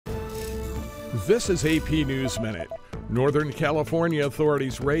This is AP News Minute. Northern California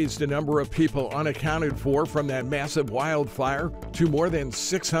authorities raised a number of people unaccounted for from that massive wildfire to more than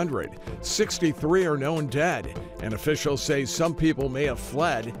 600. 63 are known dead, and officials say some people may have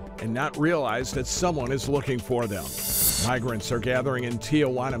fled and not realized that someone is looking for them. Migrants are gathering in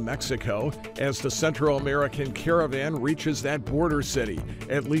Tijuana, Mexico, as the Central American caravan reaches that border city.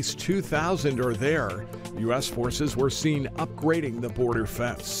 At least 2,000 are there. U.S. forces were seen upgrading the border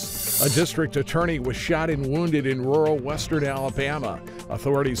fence. A district attorney was shot and wounded in rural western Alabama.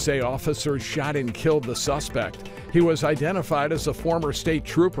 Authorities say officers shot and killed the suspect. He was identified as a former state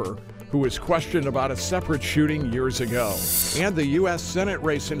trooper who was questioned about a separate shooting years ago. And the U.S. Senate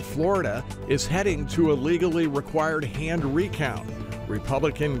race in Florida is heading to a legally required hand recount.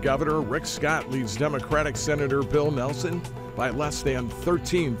 Republican Governor Rick Scott leads Democratic Senator Bill Nelson by less than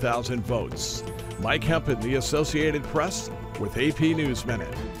 13,000 votes. Mike Hempen, The Associated Press, with AP News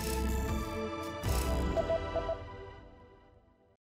Minute.